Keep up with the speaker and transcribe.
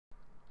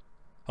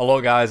Hello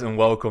guys and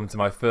welcome to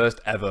my first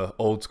ever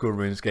old school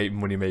RuneScape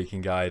money making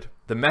guide.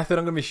 The method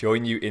I'm going to be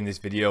showing you in this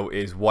video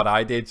is what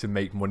I did to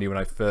make money when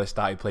I first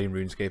started playing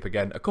RuneScape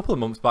again a couple of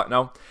months back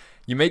now.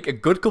 You make a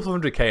good couple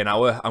of $100k an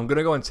hour. I'm going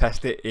to go and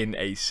test it in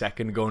a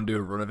second, go and do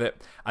a run of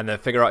it and then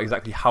figure out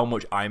exactly how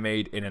much I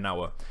made in an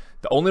hour.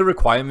 The only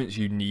requirements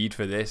you need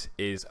for this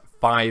is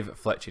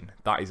 5 fletching,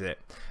 that is it.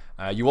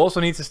 You also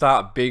need to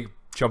start big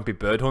chumpy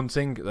bird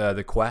hunting,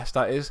 the quest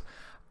that is.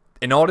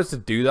 In order to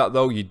do that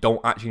though, you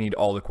don't actually need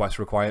all the quest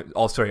requirements,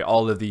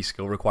 all of these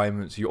skill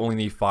requirements. You only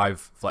need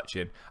 5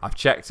 fletching. I've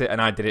checked it and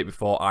I did it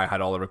before I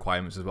had all the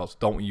requirements as well, so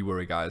don't you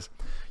worry guys.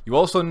 You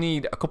also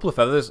need a couple of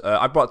feathers.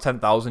 I brought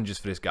 10,000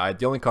 just for this guide.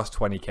 They only cost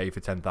 20k for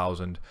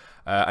 10,000.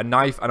 A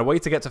knife and a way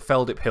to get to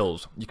Feldip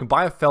Hills. You can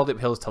buy a Feldip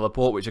Hills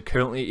teleport, which are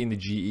currently in the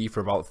GE for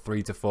about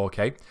 3 to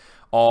 4k.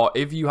 Or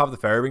if you have the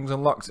fairy rings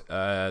unlocked,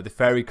 the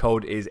fairy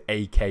code is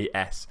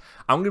AKS.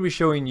 I'm going to be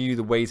showing you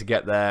the way to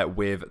get there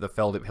with the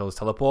Feldip Hills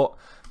teleport,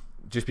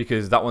 just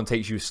because that one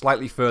takes you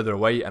slightly further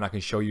away and I can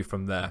show you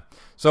from there.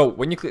 So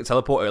when you click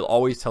teleport, it'll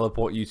always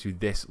teleport you to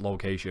this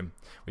location,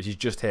 which is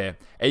just here.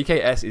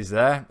 AKS is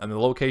there and the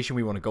location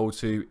we want to go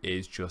to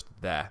is just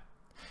there.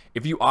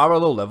 If you are a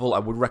low level, I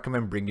would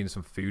recommend bringing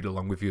some food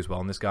along with you as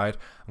well in this guide.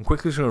 I'm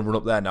quickly just going to run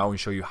up there now and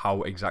show you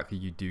how exactly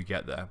you do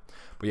get there.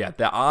 But yeah,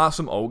 there are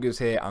some ogres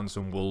here and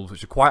some wolves,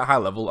 which are quite high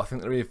level. I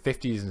think they're in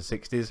 50s and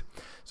 60s.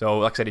 So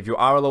like I said, if you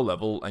are a low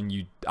level and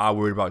you are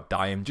worried about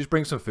dying, just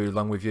bring some food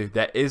along with you.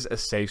 There is a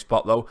safe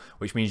spot though,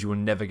 which means you will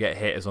never get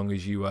hit as long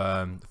as you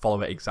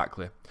follow it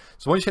exactly.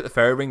 So once you hit the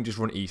fairy ring, just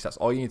run east. That's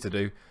all you need to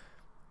do.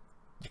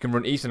 You can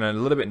run east and then a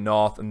little bit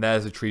north, and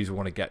there's the trees we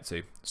want to get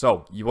to.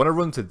 So you want to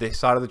run to this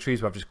side of the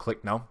trees where I've just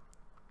clicked now.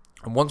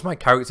 And once my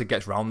character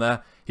gets round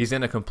there, he's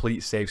in a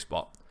complete safe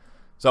spot.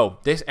 So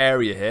this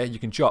area here, you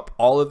can chop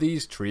all of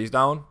these trees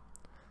down,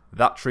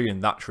 that tree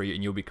and that tree,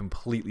 and you'll be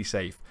completely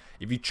safe.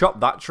 If you chop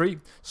that tree,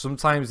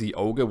 sometimes the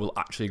ogre will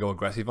actually go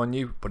aggressive on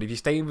you, but if you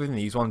stay within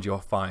these ones, you're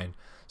fine.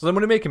 So the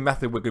money making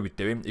method we're going to be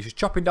doing is just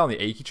chopping down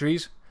the achy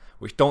trees,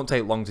 which don't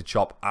take long to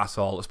chop at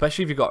all,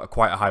 especially if you've got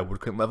quite a high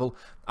woodcut level.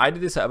 I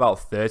did this at about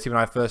 30 when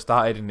I first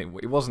started, and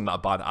it wasn't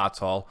that bad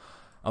at all.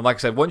 And like I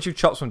said, once you've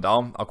chopped some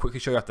down, I'll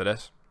quickly show you after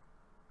this.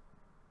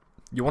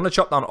 You want to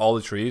chop down all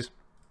the trees,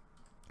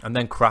 and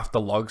then craft the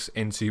logs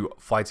into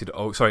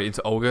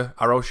into ogre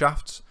arrow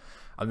shafts.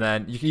 And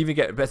then you can even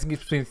get, I think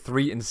it's between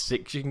 3 and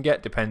 6 you can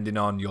get, depending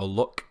on your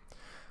luck.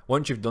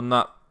 Once you've done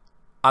that,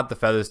 add the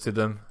feathers to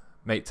them,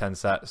 make 10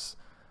 sets.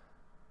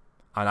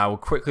 And I will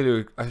quickly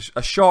do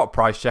a short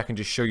price check and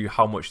just show you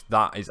how much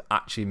that has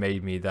actually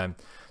made me then.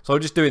 So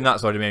just doing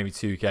that's already made me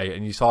 2k,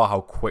 and you saw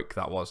how quick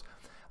that was.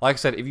 Like I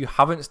said, if you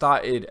haven't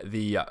started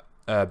the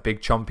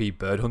big chompy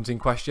bird hunting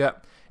quest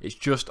yet, it's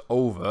just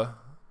over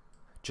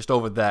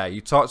there.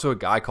 You talk to a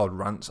guy called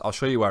Rance. I'll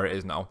show you where it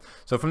is now.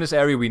 So from this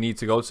area we need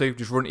to go to,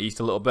 just run east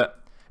a little bit.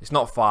 It's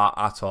not far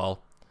at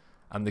all.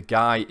 And the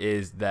guy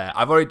is there.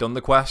 I've already done the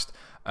quest,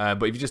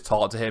 but if you just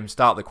talk to him,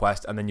 start the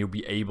quest, and then you'll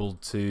be able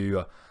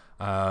to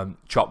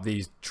chop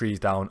these trees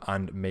down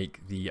and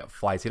make the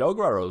flighted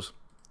ogre arrows.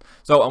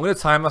 So I'm going to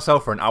time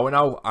myself for an hour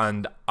now,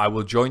 and I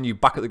will join you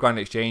back at the Grand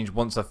Exchange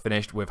once I've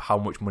finished with how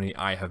much money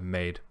I have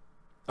made.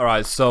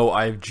 Alright, so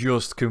I've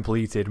just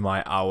completed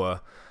my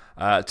hour.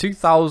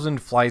 2,000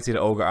 flighted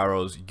ogre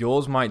arrows.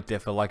 Yours might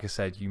differ. Like I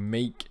said, you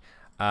make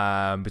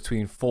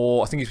between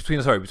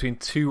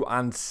 2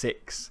 and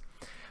 6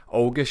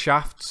 ogre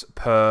shafts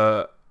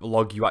per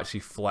log you actually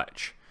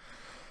fletch.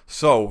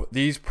 So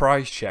these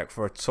price check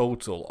for a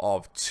total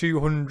of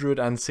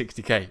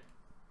 260k,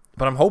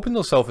 but I'm hoping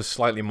they'll sell for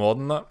slightly more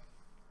than that.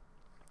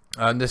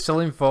 And they're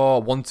selling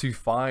for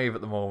 125 at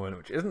the moment,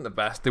 which isn't the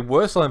best. They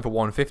were selling for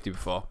 150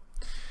 before.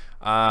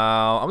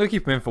 I'm gonna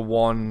keep them in for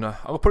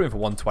I'll put them in for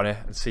 120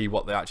 and see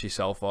what they actually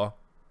sell for.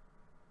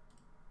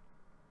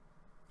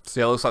 So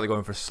yeah, it looks like they're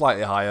going for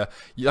slightly higher.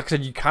 Like I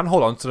said, you can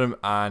hold on to them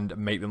and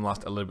make them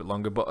last a little bit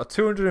longer, but a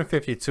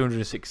 250,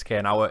 206k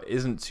an hour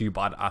isn't too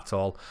bad at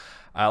all.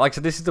 Like I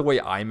said, this is the way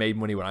I made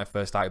money when I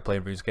first started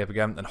playing RuneScape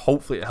again, and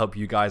hopefully it'll help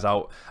you guys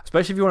out,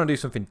 especially if you want to do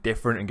something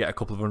different and get a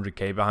couple of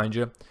 100k behind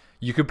you.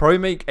 You could probably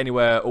make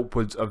anywhere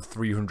upwards of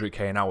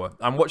 300k an hour.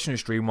 I'm watching a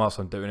stream whilst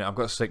I'm doing it. I've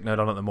got Sick Nerd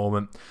on at the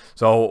moment,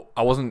 so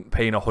I wasn't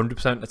paying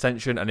 100%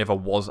 attention, and if I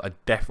was, I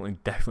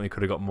definitely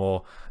could have got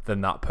more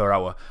than that per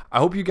hour. I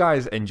hope you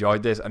guys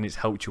enjoyed this and it's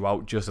helped you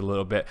out just a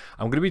little bit.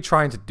 I'm going to be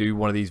trying to do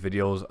one of these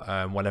videos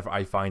whenever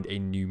I find a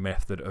new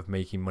method of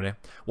making money,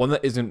 one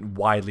that isn't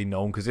widely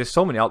known, because there's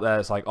so many out there.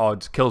 It's like, oh,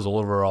 just kills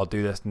Oliver, or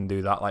do this and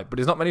do that, but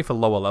there's not many for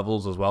lower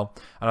levels as well,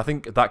 and I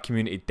think that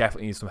community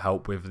definitely needs some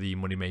help with the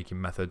money making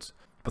methods.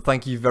 But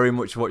thank you very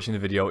much for watching the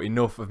video.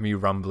 Enough of me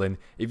rambling.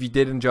 If you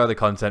did enjoy the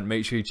content,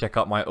 make sure you check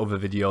out my other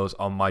videos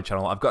on my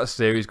channel. I've got a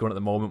series going at the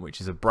moment, which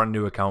is a brand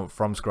new account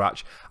from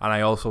scratch, and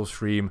I also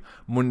stream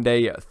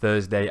Monday,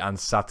 Thursday and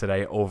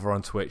Saturday over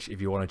on Twitch if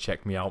you want to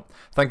check me out.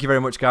 Thank you very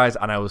much guys,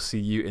 and I will see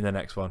you in the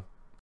next one.